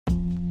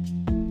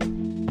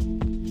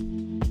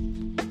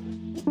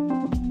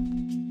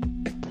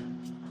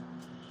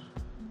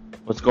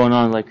What's going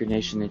on, Laker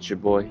Nation? It's your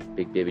boy,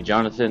 Big Baby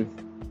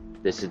Jonathan.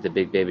 This is the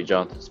Big Baby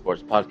Jonathan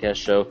Sports Podcast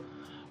Show.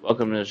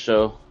 Welcome to the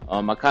show.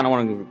 I kind of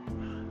want to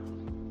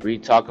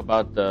re-talk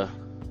about the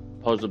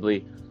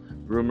supposedly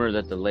rumor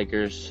that the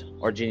Lakers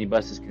or Jeanie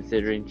Buss is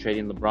considering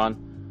trading LeBron,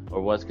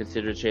 or was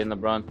considered trading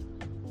LeBron.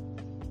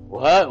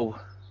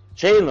 What?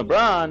 Trading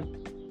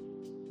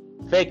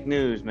LeBron? Fake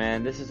news,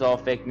 man. This is all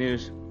fake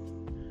news.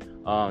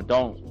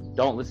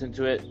 Don't listen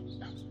to it.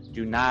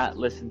 Do not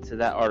listen to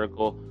that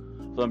article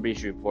from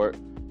Bleacher Report.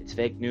 It's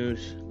fake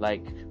news.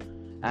 Like,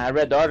 I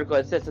read the article.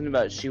 It said something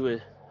about she was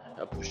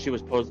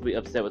supposedly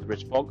upset with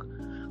Rich Paul.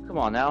 Come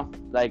on now.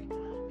 Like,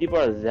 people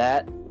are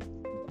that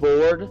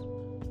bored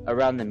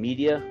around the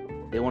media.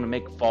 They want to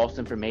make false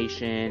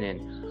information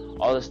and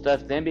all this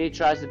stuff the NBA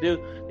tries to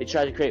do. They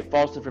try to create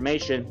false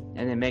information,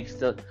 and it makes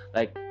the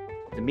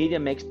media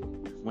makes,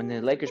 when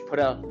the Lakers put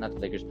out, not the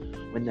Lakers,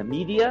 when the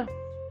media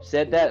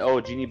said that, oh,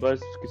 Jeanie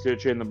Buss is considered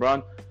trading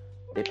LeBron,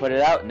 they put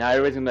it out. Now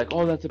everybody's gonna be like,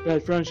 oh, that's a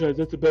bad franchise.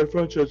 That's a bad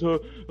franchise. Oh,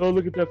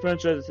 look at that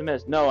franchise. It's a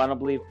mess. No,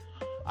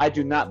 I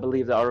do not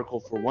believe the article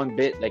for one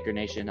bit, Laker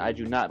Nation. I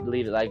do not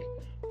believe it. Let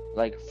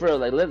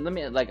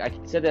me, I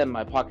said that in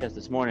my podcast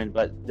this morning,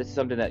 but this is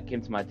something that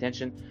came to my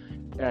attention,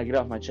 and I get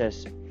off my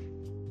chest.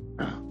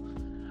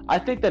 I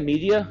think the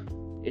media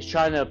is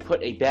trying to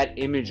put a bad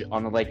image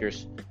on the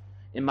Lakers,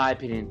 in my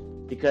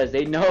opinion, because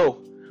they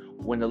know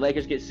when the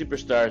Lakers get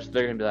superstars,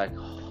 they're gonna be like,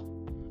 oh,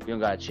 you don't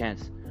got a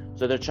chance.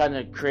 So they're trying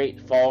to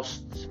create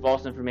false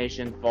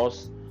information,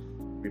 false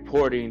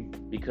reporting,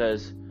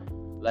 because,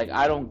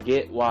 I don't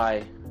get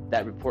why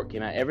that report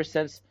came out. Ever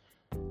since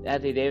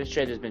Anthony Davis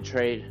trade has been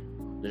traded,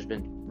 there's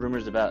been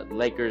rumors about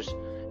Lakers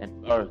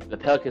or the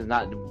Pelicans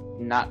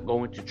not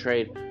going to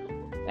trade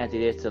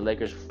Anthony Davis to the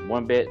Lakers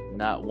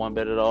not one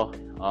bit at all.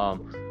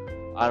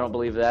 I don't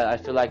believe that. I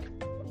feel like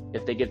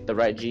if they get the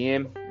right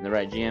GM and the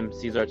right GM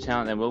sees our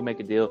talent, then we'll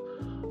make a deal.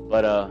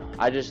 But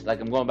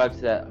I'm going back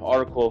to that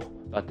article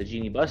about the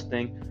Jeanie Buss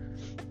thing.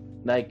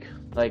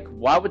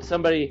 Why would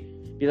somebody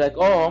be like,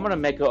 oh, I'm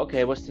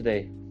gonna what's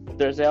today?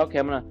 Thursday.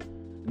 Okay,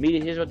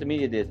 here's what the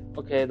media did.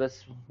 Okay,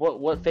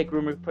 what fake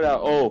rumor put out?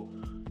 Oh,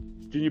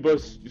 Jeanie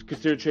Buss is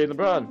considered trading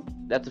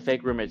LeBron. That's a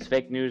fake rumor. It's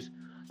fake news.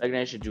 Like,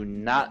 I should do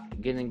not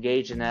get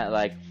engaged in that.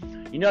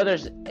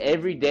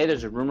 Every day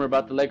there's a rumor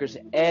about the Lakers.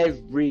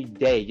 Every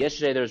day.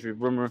 Yesterday there was a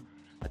rumor.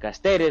 Like I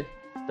stated,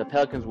 the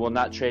Pelicans will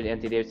not trade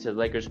Anthony Davis to the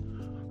Lakers,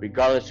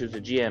 regardless who's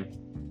the GM.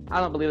 I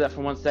don't believe that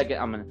for 1 second.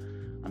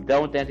 I'm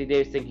done with the Anthony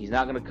Davis thing. He's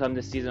not gonna come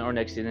this season or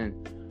next season.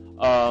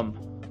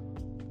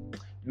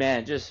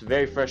 Man, just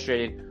very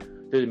frustrating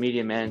through the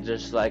media, man.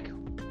 Just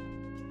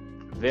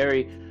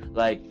very,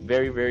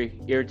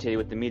 very irritated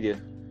with the media.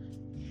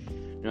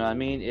 You know what I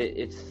mean?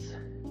 It's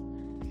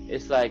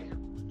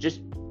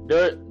just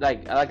they're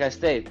like I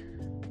stated,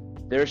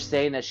 they're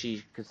saying that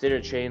she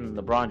considered trading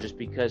LeBron just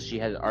because she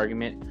had an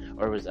argument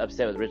or was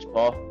upset with Rich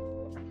Paul.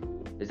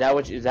 Is that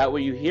what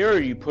you hear, or are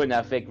you putting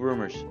out fake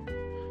rumors?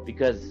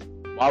 Because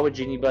why would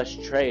Jeanie Buss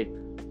trade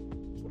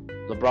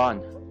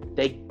LeBron?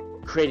 They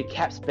created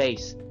cap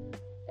space.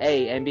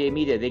 Hey, NBA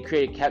media, they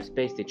created cap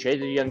space. They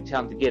traded a young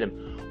talent to get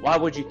him. Why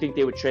would you think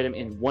they would trade him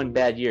in one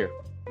bad year?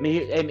 I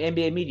mean,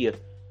 NBA media,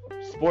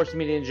 sports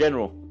media in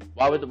general.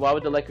 Why would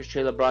the Lakers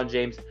trade LeBron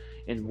James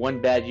in one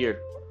bad year?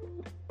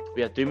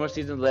 We have 3 more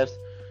seasons left,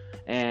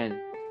 and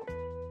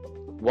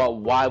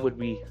why would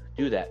we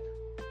do that?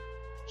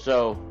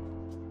 So,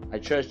 I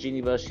trust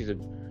Jeanie Buss.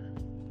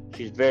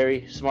 She's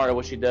very smart at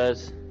what she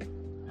does.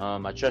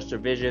 I trust her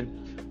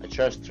vision. I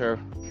trust her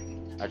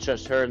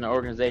in the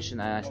organization,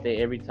 and I say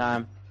every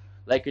time,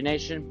 Laker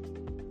Nation,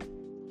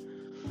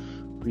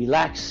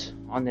 relax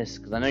on this,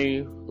 because I know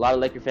a lot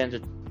of Laker fans are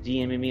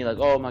DMing me like,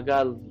 oh my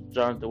God,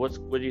 Jonathan, what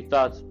are your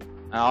thoughts?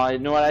 I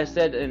know what I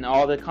said in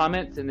all the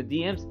comments and the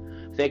DMs.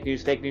 Fake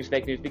news,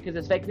 because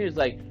it's fake news.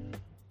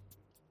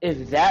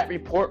 If that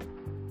report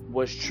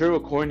was true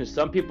according to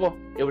some people,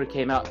 it would have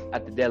came out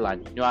at the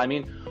deadline. You know what I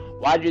mean?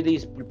 Why do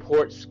these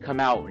reports come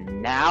out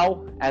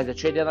now as the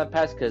trade deadline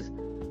passed? Because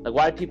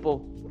why do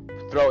people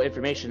throw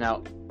information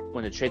out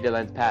when the trade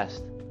deadline's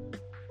passed?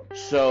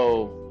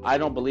 So I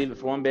don't believe it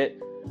for one bit.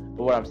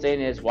 But what I'm saying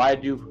is, why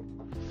do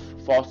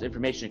false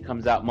information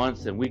comes out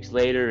months and weeks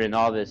later and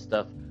all this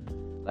stuff?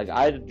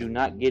 I do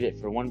not get it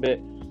for one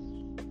bit.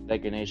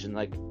 Laker Nation,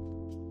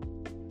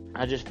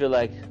 I just feel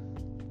I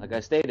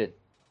stated.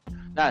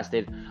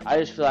 I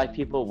just feel like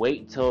people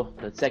wait until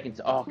the second.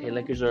 Okay,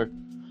 Lakers are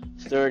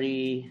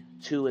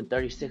 32 and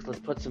 36. Let's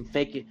put some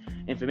fake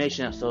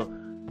information out so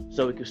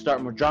we can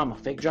start more drama.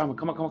 Fake drama.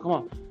 Come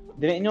on.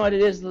 You know what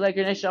it is, the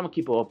Laker Nation? I'm gonna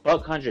keep it a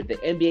 $100. The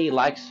NBA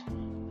likes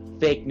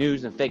fake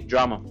news and fake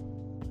drama.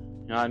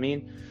 You know what I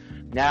mean?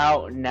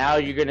 Now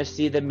you're gonna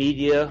see the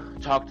media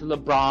talk to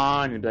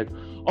LeBron and be like,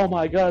 oh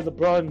my God,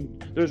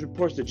 LeBron, there's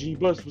reports that Jeanie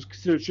Buss was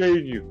considered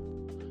trading you.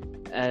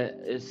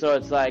 So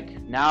it's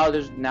now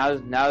there's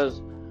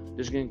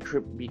going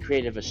to be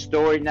creative a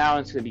story now,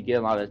 and it's going to be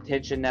getting a lot of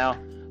attention now.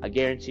 I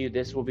guarantee you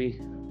this will be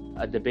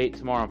a debate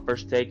tomorrow on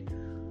First Take.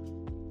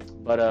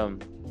 But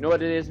you know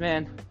what it is,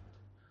 man?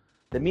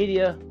 the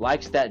media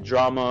likes that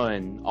drama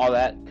and all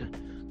that.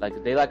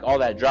 Like, they like all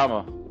that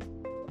drama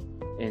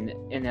in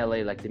LA.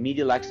 Like, the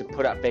media likes to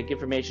put out fake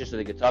information so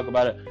they can talk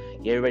about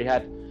it, get everybody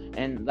hyped.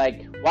 And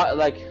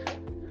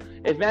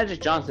if Magic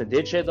Johnson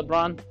did trade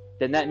LeBron,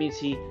 then that means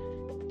he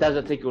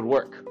doesn't think it would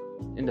work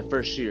in the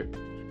first year.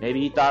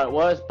 Maybe he thought it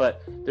was,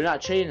 but they're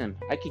not trading him.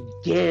 I can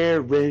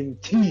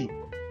guarantee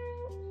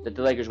that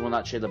the Lakers will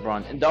not trade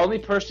LeBron. And the only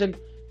person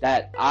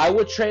that I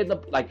would trade,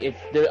 like, if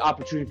the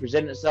opportunity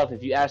presented itself,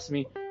 if you asked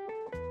me,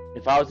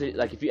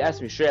 if you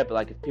asked me straight up,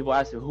 like, if people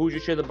asked me, who would you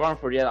trade LeBron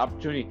for? You had the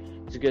opportunity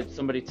to get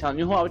somebody telling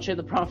you who I would trade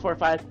LeBron for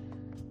if I had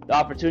the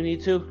opportunity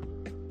to.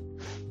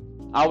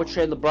 I would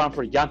trade LeBron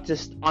for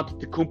Giannis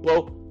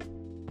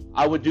Antetokounmpo.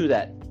 I would do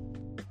that.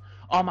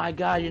 Oh my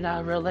God, you're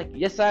not a real Laker.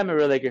 Yes, I am a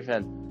real Laker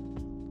fan.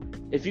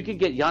 If you could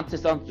get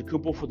Giannis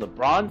Antetokounmpo for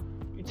LeBron,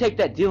 you take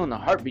that deal in a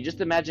heartbeat.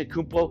 Just imagine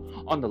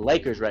Kumpo on the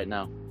Lakers right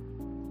now,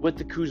 with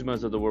the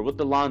Kuzmas of the world, with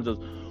the Lonzos.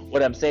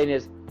 What I'm saying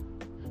is,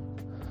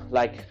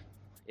 like,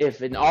 if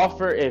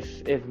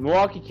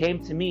Milwaukee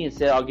came to me and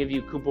said, I'll give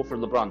you Kumpo for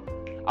LeBron,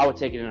 I would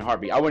take it in a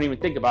heartbeat. I wouldn't even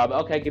think about it.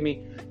 Okay, give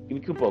me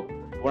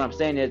Kumpo. What I'm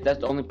saying is, that's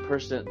the only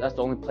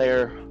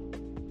player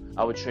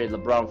I would trade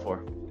LeBron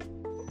for.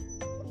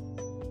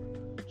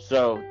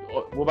 So,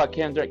 what about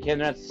Kevin Durant? Kevin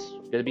Durant's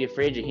going to be a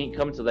free agent. He ain't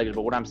coming to the Lakers.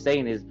 But what I'm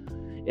saying is,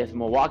 if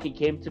Milwaukee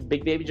came to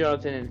Big Baby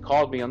Jonathan and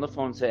called me on the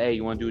phone and said, hey,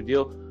 you want to do a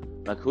deal?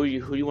 Like, who do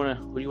you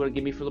want to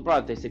give me for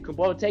LeBron? If they said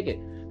Kumpo, I would take it.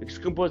 Because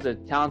Kumpo is a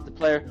talented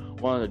player,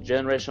 one of the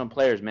generational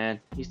players, man.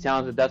 He's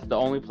talented. That's the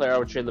only player I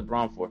would trade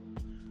LeBron for. You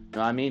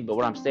know what I mean? But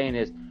what I'm saying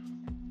is,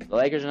 the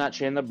Lakers are not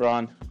trading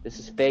LeBron. This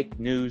is fake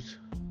news.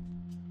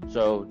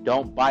 So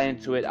don't buy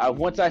into it.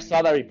 Once I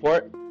saw that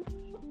report,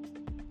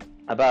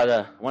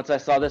 once I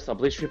saw this on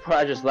Bleacher Report,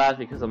 I just laughed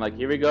because I'm like,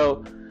 here we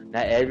go.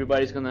 Not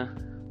everybody's going to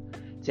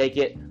take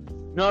it.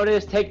 No, it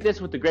is. Take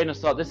this with a grain of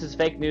salt. This is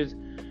fake news.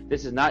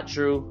 This is not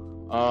true.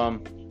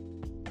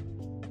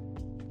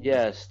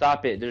 Yeah,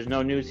 stop it. There's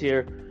no news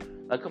here.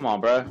 Like, come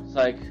on, bro. It's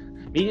like,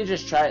 media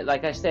just try,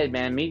 like I said,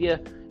 man, media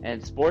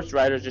and sports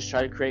writers just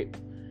try to create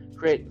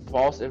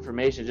false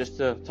information just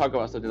to talk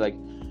about something. Like,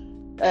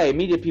 hey,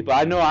 media people,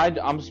 I know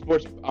I'm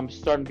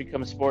starting to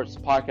become a sports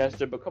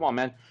podcaster, but come on,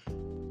 man.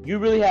 You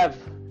really have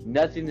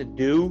nothing to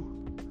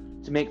do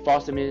to make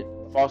false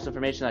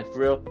information, like, for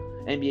real.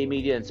 NBA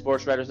media and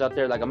sports writers out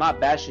there, like, I'm not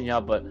bashing y'all,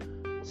 but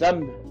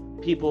some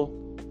people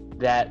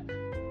that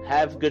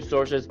have good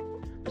sources,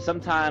 but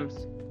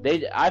sometimes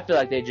I feel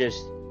like they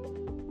just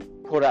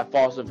put out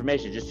false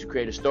information just to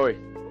create a story. You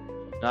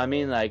know what I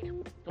mean? Like,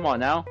 come on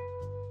now.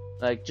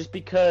 Like, just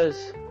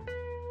because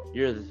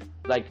you're,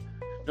 like,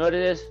 you know what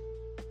it is?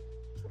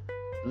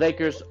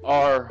 Lakers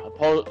are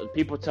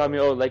people tell me,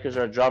 oh, Lakers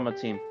are a drama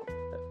team.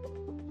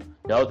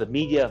 No, the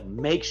media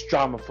makes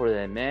drama for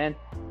them, man.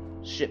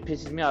 Shit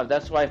pisses me off.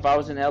 That's why if I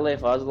was in LA,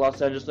 if I was a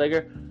Los Angeles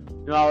Laker,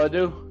 you know what I would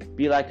do?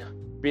 Be like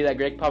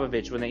Greg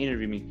Popovich when they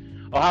interview me.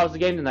 Oh, how was the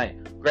game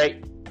tonight?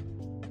 Great.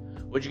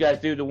 What'd you guys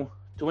do to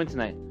win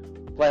tonight?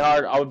 Play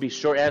hard. I would be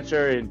short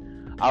answer,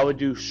 and I would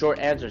do short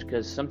answers,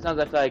 because sometimes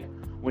I feel like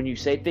when you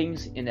say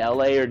things in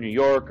LA or New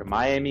York or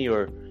Miami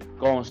or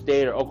Golden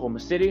State or Oklahoma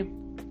City,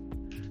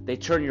 they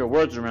turn your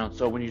words around.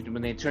 So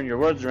when they turn your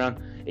words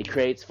around, it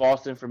creates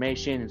false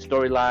information and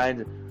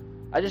storylines.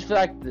 I just feel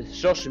like the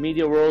social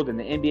media world and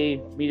the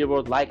NBA media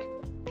world like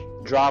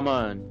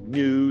drama and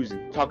news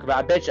and talk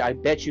about. I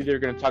bet you they're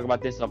going to talk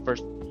about this on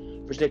First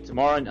Take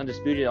tomorrow and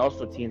Undisputed,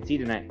 also TNT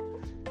tonight.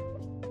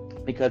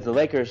 Because the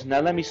Lakers. Now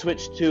let me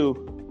switch to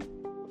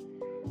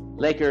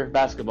Laker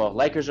basketball.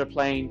 Lakers are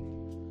playing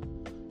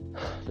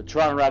the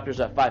Toronto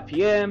Raptors at 5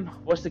 p.m.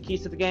 What's the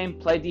keys to the game?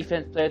 Play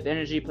defense, play with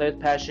energy, play with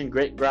passion,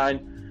 great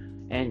grind,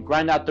 and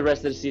grind out the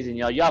rest of the season,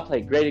 y'all. Y'all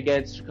played great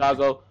against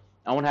Chicago.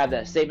 I want to have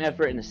that same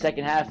effort in the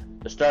second half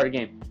to start a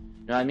game.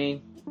 You know what I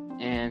mean?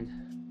 And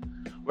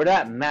we're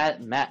not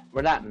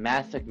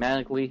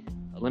mathematically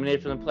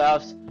eliminated from the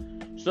playoffs.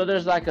 So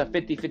there's like a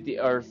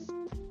 50-50 or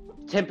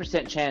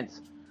 10%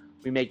 chance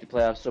we make the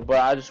playoffs. So, but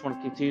I just want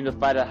to continue to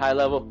fight at a high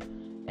level.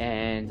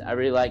 And I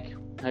really like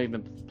how you've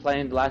been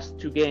playing the last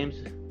two games.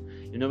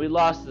 You know, we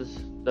lost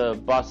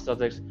the Boston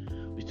Celtics.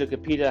 We still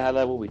competed at a high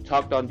level. We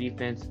talked on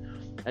defense.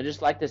 I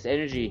just like this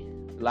energy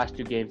the last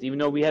two games. Even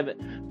though we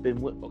haven't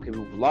been... Okay,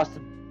 we've lost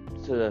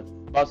to the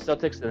Boston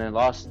Celtics and then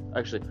lost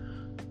to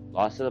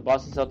the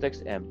Boston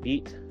Celtics and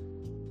beat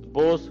the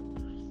Bulls.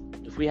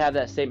 If we have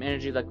that same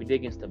energy like we did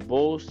against the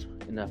Bulls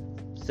in the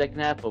second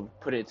half, we'll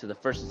put it to the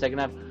first and second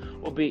half,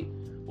 we'll beat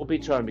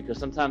Toronto, because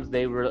sometimes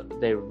they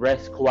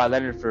rest Kawhi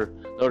Leonard for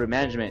loaded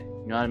management.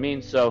 You know what I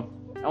mean? So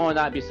I would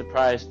not be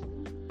surprised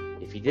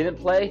if he didn't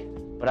play,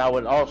 but I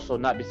would also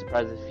not be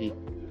surprised if he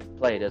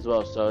played as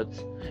well. So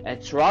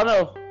and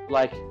Toronto,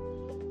 like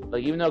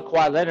even though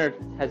Kawhi Leonard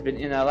has been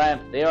in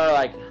Atlanta, they are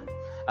like,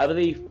 I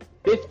believe,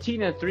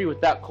 15-3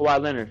 without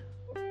Kawhi Leonard.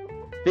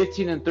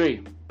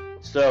 15-3.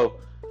 So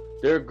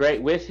they're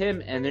great with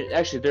him, and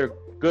they're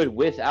good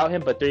without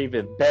him, but they're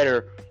even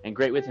better and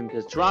great with him,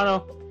 because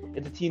Toronto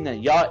is a team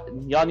that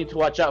y'all need to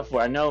watch out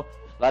for. I know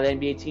a lot of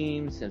NBA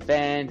teams and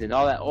fans and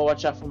all that. Oh,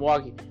 watch out for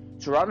Milwaukee.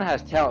 Toronto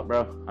has talent,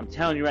 bro. I'm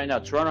telling you right now,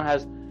 Toronto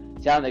has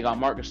talent. They got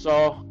Marc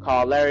Gasol,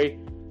 Kyle Lowry.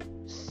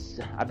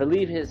 I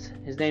believe his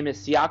name is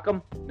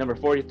Siakam, number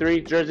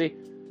 43 jersey,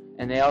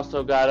 and they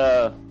also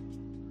got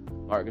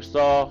Marc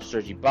Gasol,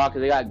 Serge Ibaka.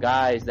 They got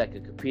guys that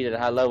could compete at a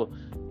high level,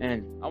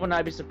 and I would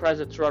not be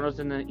surprised if Toronto's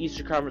in the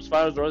Eastern Conference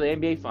Finals or the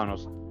NBA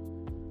Finals.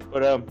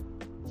 But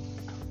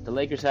the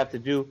Lakers have to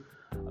do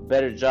a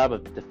better job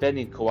of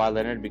defending Kawhi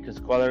Leonard, because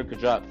Kawhi Leonard could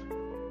drop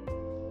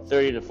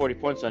 30 to 40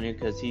 points on you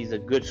because he's a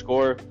good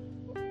scorer.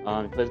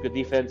 He plays good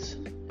defense,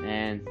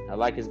 and I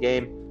like his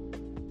game.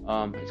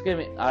 It's gonna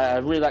be. I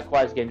really like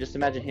Kawhi's game. Just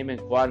imagine him and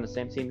Kawhi on the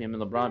same team. Him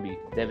and LeBron be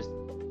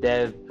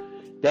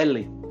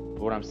deadly.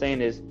 But what I'm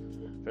saying is,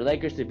 for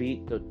Lakers to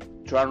beat the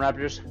Toronto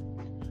Raptors,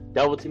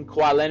 double team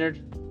Kawhi Leonard,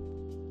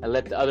 and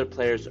let the other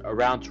players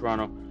around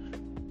Toronto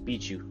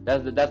beat you.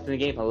 That's the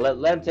game plan.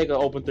 Let him take an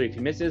open three. If he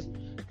misses,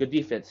 good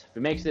defense. If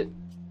he makes it,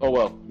 oh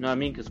well. You know what I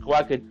mean? Because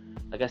Kawhi could,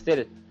 like I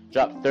stated,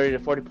 drop 30 to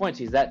 40 points.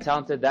 He's that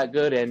talented, that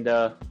good, and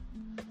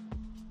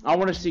I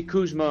want to see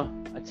Kuzma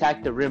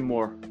attack the rim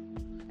more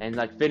and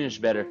like finish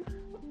better.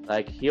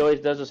 Like he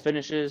always does his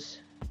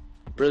finishes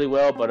really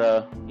well,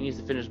 but he needs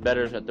to finish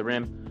better at the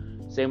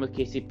rim. Same with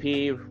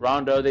KCP,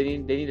 Rondo. They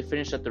need to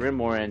finish at the rim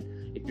more. And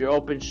if you're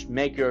open,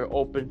 make your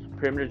open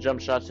perimeter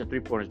jump shots and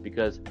 3-pointers,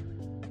 because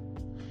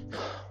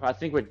I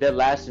think we're dead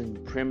last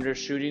in perimeter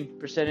shooting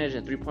percentage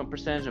and 3-point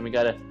percentage, and we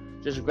gotta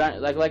just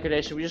grind like Laker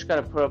Nation. We just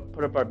gotta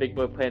put up our big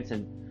boy pants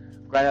and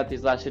grind out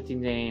these last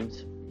 15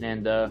 games.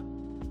 And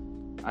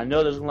I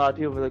know there's a lot of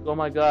people who are like, "Oh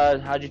my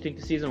God, how'd you think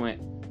the season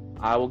went?"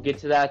 I will get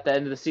to that at the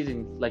end of the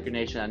season, Laker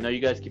Nation. I know you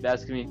guys keep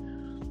asking me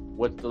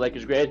what's the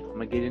Lakers grade. I'm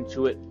gonna get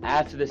into it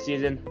after the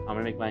season. I'm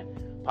gonna make my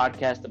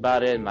podcast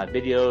about it and my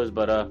videos,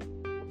 but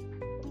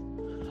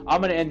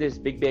I'm gonna end this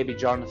Big Baby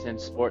Jonathan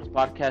Sports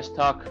Podcast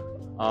talk.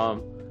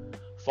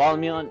 Follow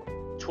me on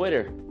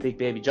Twitter, Big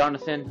Baby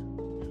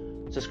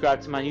Jonathan.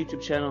 Subscribe to my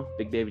YouTube channel,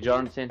 Big Baby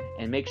Jonathan,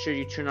 and make sure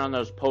you turn on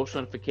those post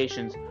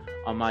notifications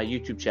on my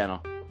YouTube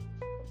channel.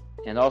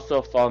 And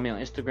also follow me on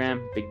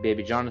Instagram, Big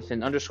Baby Jonathan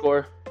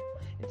 _.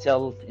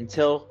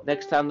 Until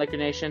next time, Laker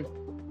Nation,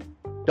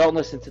 don't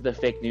listen to the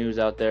fake news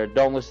out there.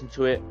 Don't listen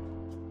to it.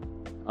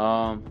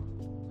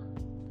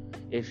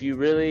 If you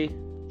really,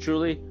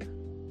 truly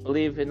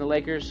believe in the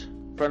Lakers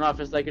front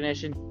office, Laker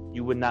Nation,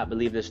 you would not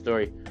believe this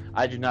story.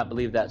 I do not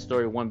believe that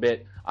story one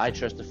bit. I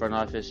trust the front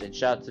office, and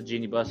shout out to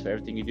Jeanie Buss for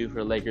everything you do for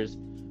the Lakers.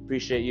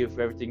 Appreciate you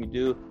for everything you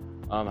do.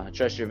 I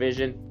trust your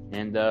vision,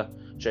 and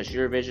trust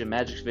your vision,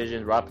 Magic's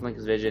vision, Rob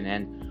Pelinka's vision,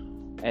 and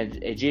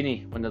hey,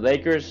 Jeanie, when the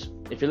Lakers,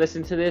 if you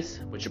listen to this,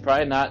 which you're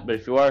probably not, but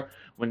if you are,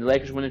 when the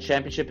Lakers win a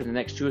championship in the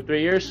next 2 or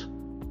 3 years,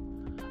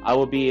 I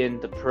will be in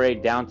the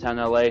parade downtown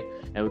LA,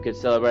 and we could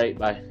celebrate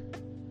by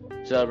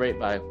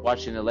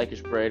watching the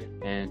Lakers parade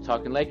and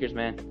talking Lakers,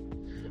 man.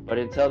 But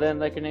until then,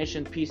 Laker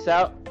Nation, peace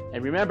out,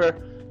 and remember,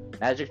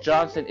 Magic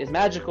Johnson is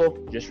magical.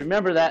 Just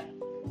remember that.